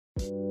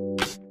Hey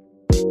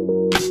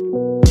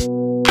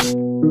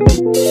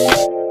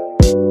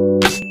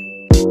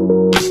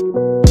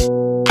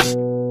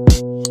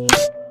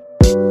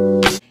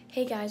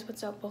guys,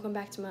 what's up? Welcome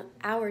back to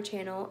our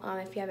channel.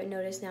 If you haven't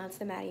noticed, now it's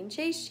the Maddie and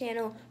Chase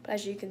channel, but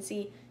as you can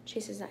see,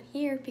 Chase is not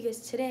here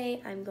because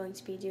today I'm going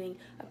to be doing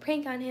a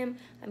prank on him.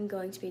 I'm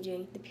going to be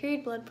doing the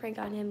period blood prank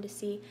on him to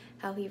see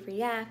how he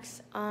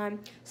reacts.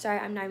 Sorry,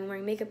 I'm not even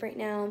wearing makeup right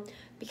now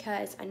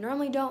because I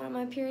normally don't on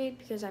my period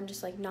because I'm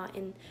just like not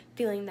in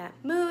feeling that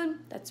mood.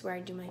 That's where I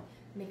do my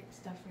makeup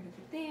stuff right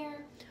over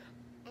there.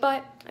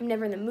 But I'm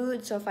never in the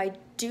mood, so if I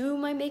do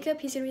my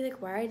makeup, he's gonna be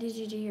like, why did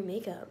you do your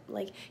makeup?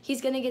 Like,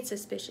 he's gonna get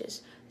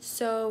suspicious.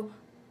 So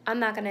I'm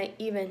not gonna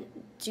even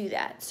do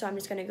that. So I'm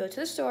just gonna go to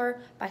the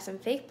store, buy some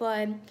fake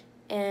blood,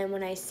 and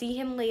when I see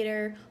him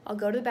later, I'll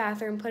go to the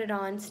bathroom, put it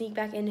on, sneak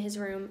back into his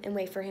room, and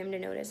wait for him to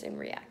notice and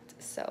react.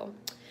 So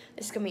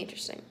this is gonna be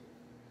interesting.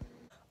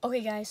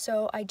 Okay guys,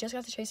 so I just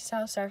got to Chase's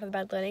house. Sorry for the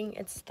bad lighting.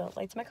 It's the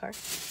lights in my car.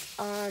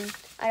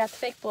 I got the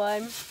fake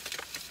blood.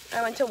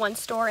 I went to one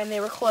store and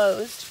they were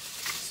closed.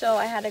 So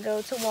I had to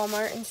go to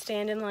Walmart and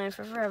stand in line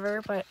for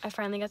forever, but I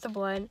finally got the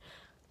blood.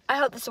 I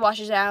hope this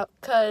washes out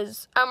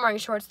because I'm wearing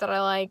shorts that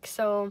I like,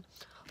 so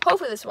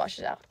hopefully this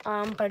washes out.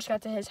 But I just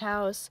got to his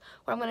house.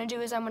 What I'm going to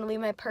do is I'm going to leave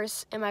my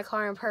purse in my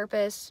car on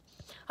purpose.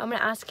 I'm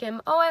going to ask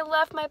him, oh, I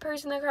left my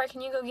purse in the car.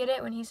 Can you go get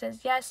it? When he says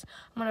yes,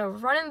 I'm going to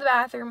run in the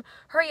bathroom,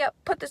 hurry up,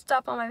 put this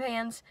stuff on my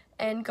pants,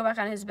 and go back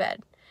on his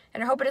bed.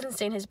 And I hope it doesn't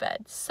stain his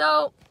bed.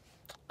 So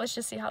let's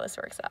just see how this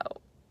works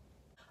out.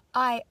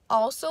 I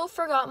also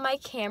forgot my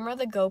camera,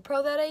 the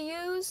GoPro that I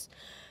use,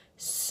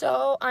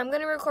 so I'm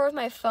going to record with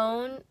my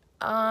phone.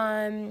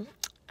 I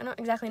don't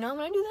exactly know how I'm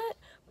going to do that,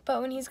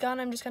 but when he's gone,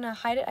 I'm just going to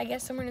hide it, I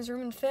guess, somewhere in his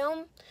room and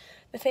film.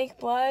 The fake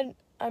blood,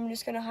 I'm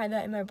just going to hide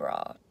that in my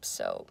bra,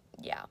 so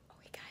yeah.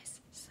 Okay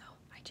guys, so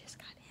I just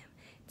got him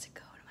to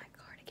go to my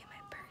car to get my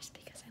purse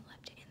because I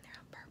left it in there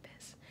on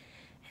purpose,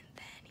 and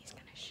then he's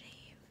going to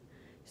shave,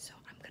 so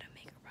I'm going to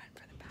make a run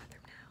for the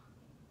bathroom now.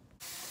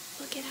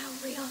 Look at how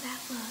real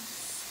that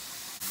looks.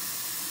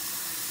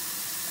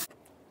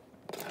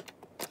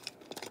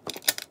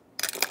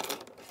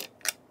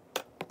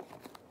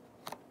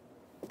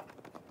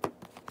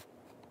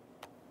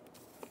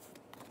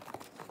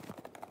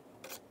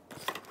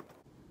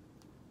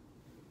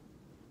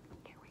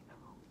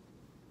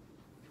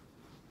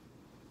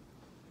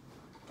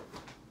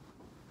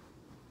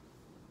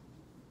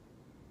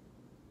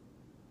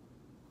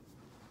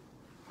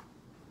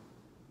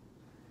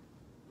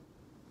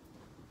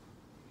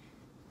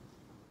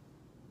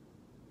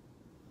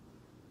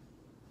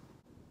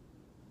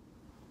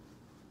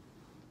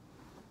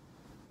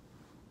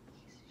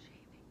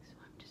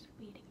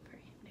 Waiting for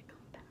him to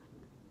come back.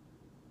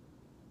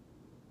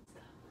 It's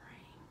the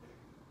prank.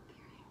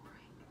 Period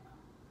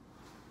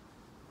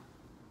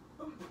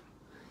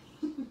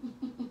prank.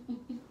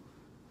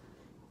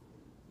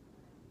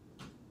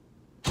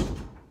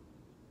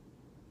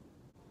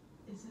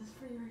 Is this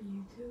for your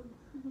YouTube?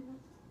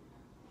 Yes.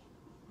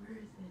 Where is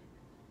it?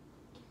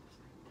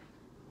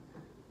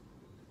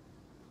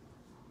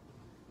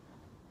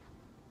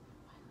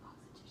 Why the box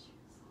of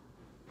tissues?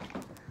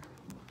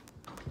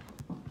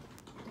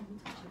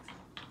 Don't touch it.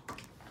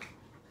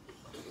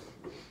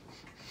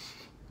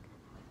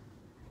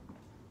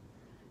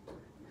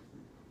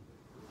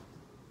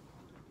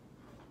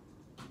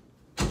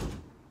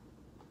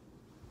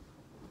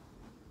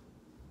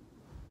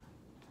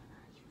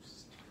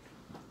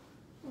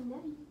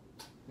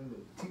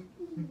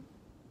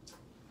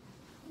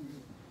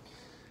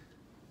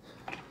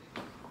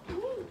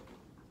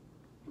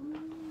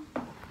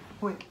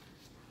 Wait.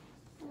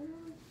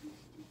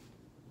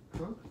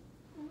 Huh?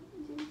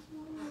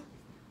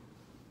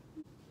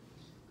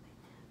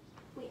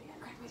 Wait, I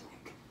gotta crack my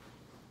neck.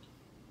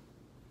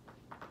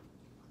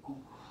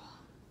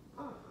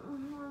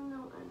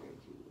 No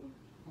energy.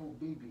 Oh,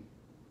 baby.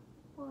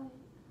 What?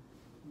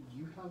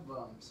 You have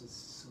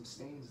some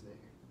stains there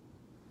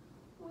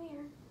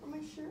Where? On my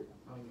shirt?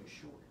 on your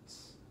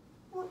shorts.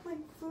 What, like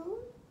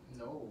food?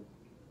 No,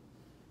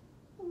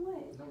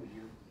 What? no,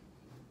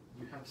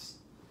 you have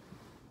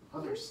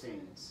other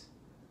stains.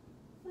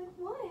 Like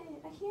what?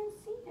 I can't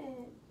see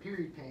it.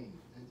 Period pain.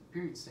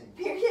 Period stain.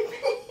 Period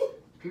pain?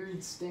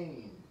 Period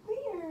stain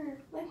Where?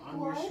 Like on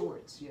what? your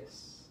shorts.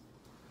 Yes.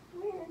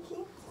 Where? I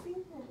can't see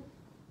it.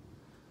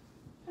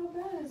 How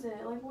bad is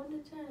it? Like 1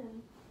 to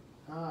 10?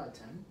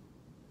 10.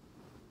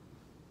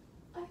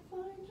 I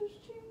thought I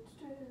just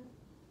changed it.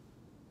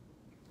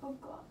 Oh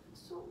god,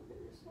 it's so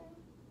embarrassing.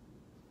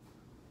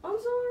 I'm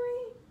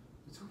sorry.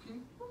 It's okay.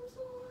 I'm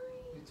sorry.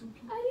 It's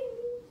okay. I didn't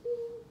mean to.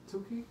 It's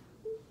okay.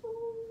 I'm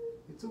sorry.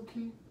 It's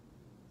okay.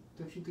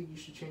 Don't you think you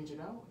should change it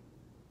out?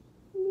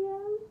 Yeah,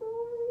 I'm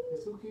sorry.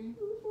 It's okay.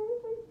 I'm sorry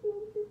if I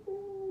stained your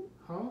bed.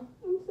 Huh?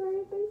 I'm sorry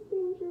if I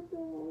stained your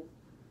bed.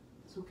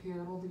 It's okay.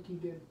 I don't think you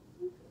did.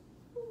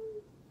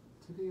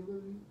 It's okay,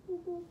 Lily. I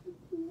love you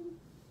too.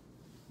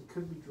 It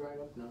could be dried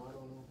up now. I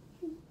don't know.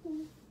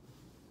 Okay.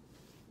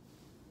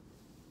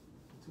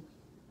 It's okay.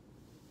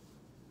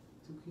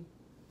 It's okay.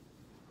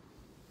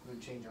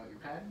 change out your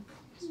pad?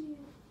 Yeah.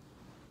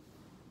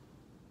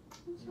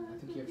 Yeah, I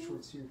think you have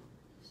shorts here.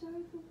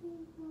 Sorry for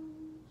being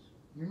gross.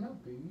 You're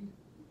not, baby.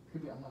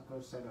 Baby, I'm not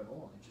grossed out at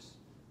all. I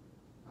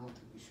don't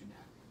think you should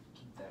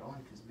keep that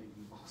on because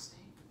baby ball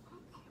stink.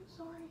 Okay, I'm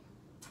sorry.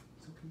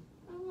 It's okay.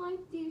 I like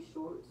these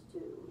shorts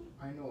too.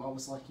 I know, I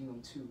was liking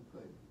them too,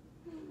 but...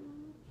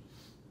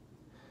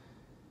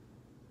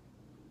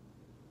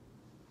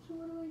 So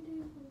what do I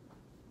do?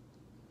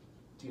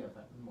 Do you have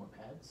more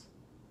pads?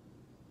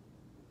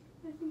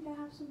 I think I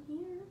have some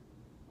here.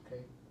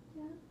 Okay.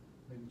 Yeah.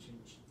 Maybe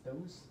change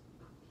those.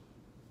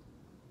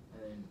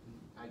 And then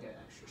I got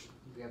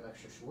we have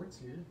extra shorts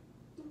here.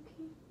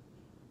 Okay.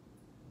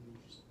 Let me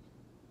just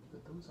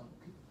put those on,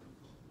 okay?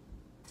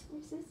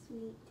 You're so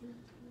sweet, thank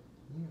you.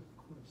 Yeah, of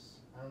course.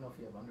 I don't know if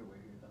you have underwear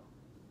here though.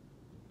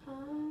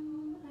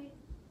 I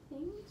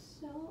think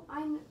so.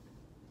 I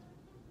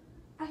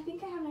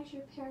think I have an extra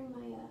pair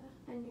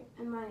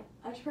in my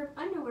extra pair of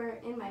underwear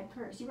in my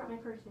purse. You brought my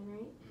purse in,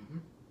 right?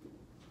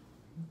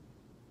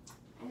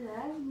 I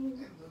love you. I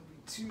love you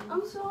too.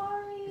 I'm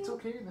sorry. It's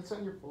okay. That's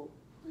not your fault.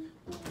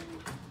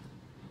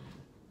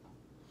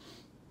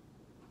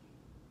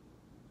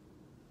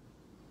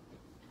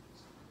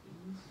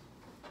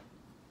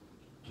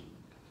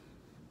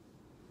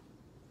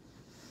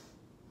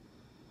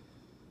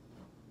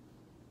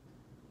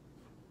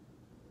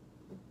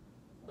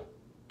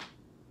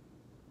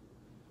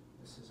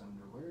 This is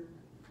underwear.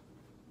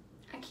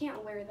 I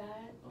can't wear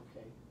that.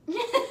 Okay.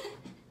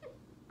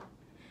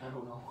 I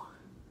don't know.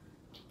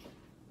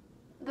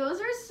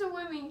 Those are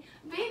swimming.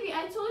 Baby,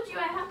 I told you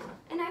I have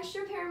an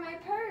extra pair in my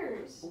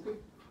purse. Okay.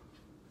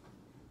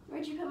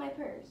 Where'd you put my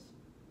purse?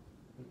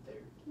 Right there.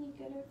 Can you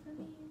get it for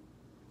me?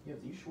 You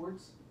have these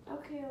shorts?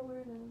 Okay, I'll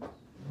wear those.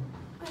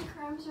 My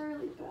cramps are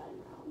really bad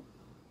now.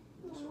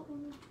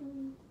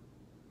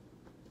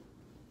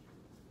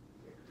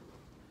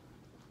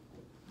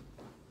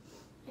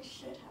 I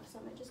should have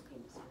some. I just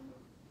cleaned some.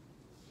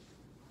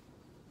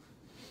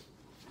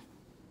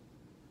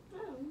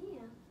 Oh,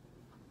 yeah.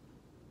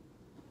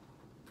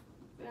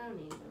 But I don't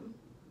need them.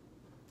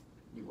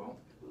 You won't?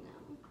 No.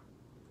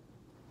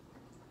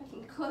 I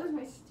can close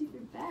my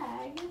stupid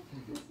bag.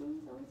 This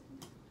one's always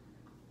good.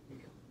 Here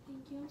you go.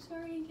 Thank you. I'm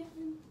sorry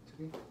again. It's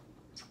okay.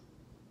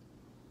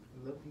 I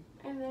love you.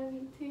 I love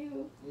you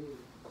too. Yeah.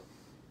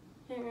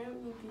 I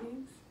don't need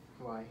these.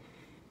 Why?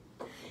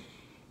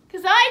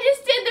 Because I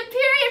just did the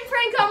period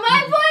prank on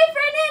my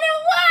boyfriend and it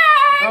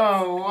worked!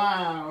 Oh,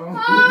 wow.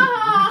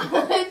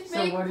 Oh, it's So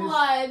big what is-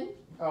 blood.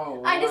 Oh,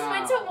 wow. I just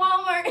went to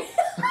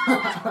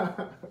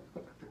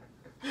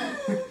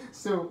Walmart.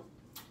 So,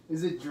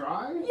 is it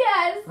dry?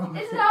 Yes, it's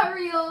Okay. not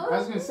real. I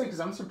was going to say, because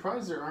I'm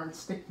surprised there aren't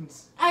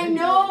stains. I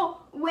anywhere. know.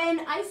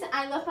 When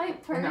I left my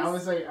purse. And I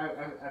was like,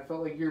 I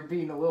felt like you're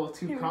being a little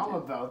too Here we calm go.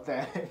 about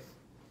that.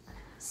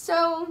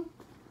 So,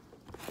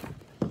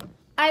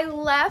 I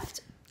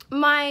left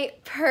my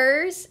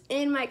purse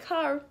in my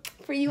car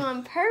for you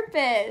on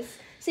purpose.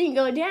 So you can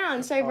go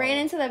down. So I ran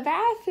into the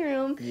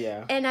bathroom.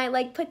 Yeah. And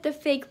I put the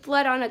fake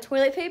blood on a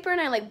toilet paper and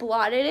I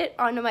blotted it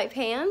onto my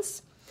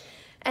pants.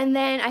 And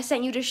then I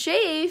sent you to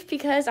shave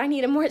because I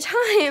needed more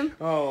time.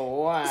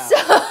 Oh, wow. So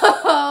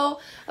I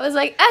was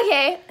like,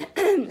 okay.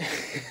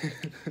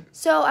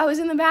 So I was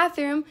in the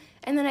bathroom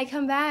and then I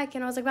come back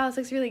and I was like, wow, this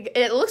looks really good.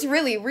 It looks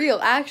really real,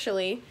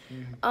 actually.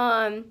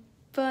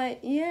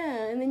 But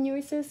yeah, and then you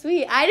were so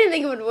sweet. I didn't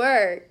think it would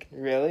work.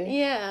 Really?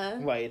 Yeah.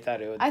 Why, you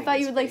thought it would? I thought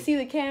you would see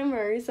the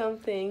camera or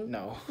something.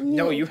 No. Yeah.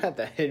 No, you had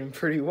that hidden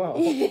pretty well.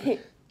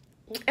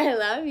 I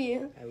love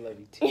you. I love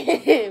you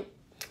too.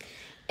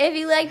 If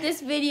you like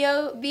this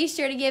video, be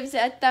sure to give us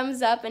a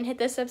thumbs up and hit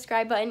the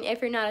subscribe button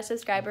if you're not a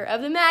subscriber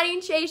of the Maddie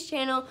and Chase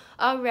channel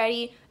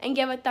already. And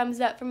give a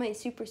thumbs up for my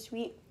super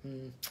sweet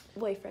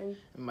boyfriend.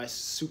 My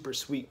super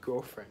sweet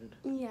girlfriend.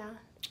 Yeah.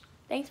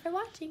 Thanks for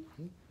watching.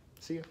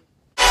 See you.